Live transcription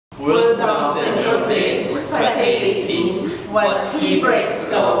World Dog Central Day 2018, what he breaks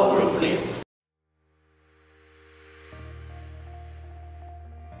down bricks.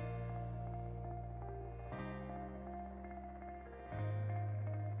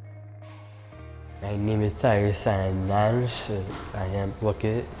 My name is Tyrese and I am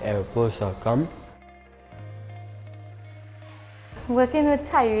working at airports.com. Working with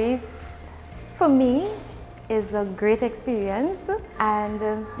Tyrese, for me, is a great experience,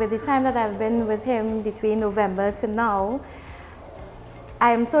 and with the time that I've been with him between November to now,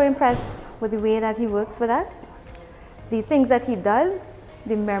 I am so impressed with the way that he works with us, the things that he does,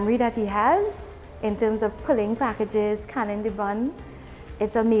 the memory that he has in terms of pulling packages, scanning the bun.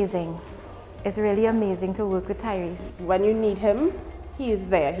 It's amazing. It's really amazing to work with Tyrese. When you need him, he is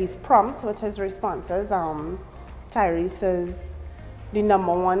there. He's prompt with his responses. Tyrese is the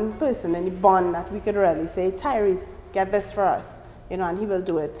 #1 person in the bond that we could really say, Tyrese, get this for us, and he will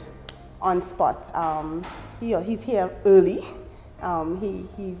do it on spot. He's here early.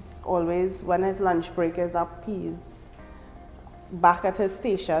 He's always, when his lunch break is up, he's back at his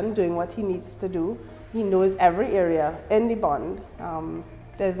station doing what he needs to do. He knows every area in the bond.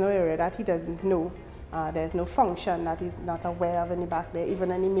 There's no area that he doesn't know. There's no function that he's not aware of in the back there.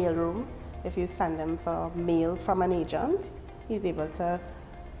 Even in the mail room, if you send him for mail from an agent, he's able to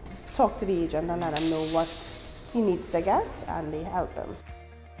talk to the agent and let him know what he needs to get, and they help him.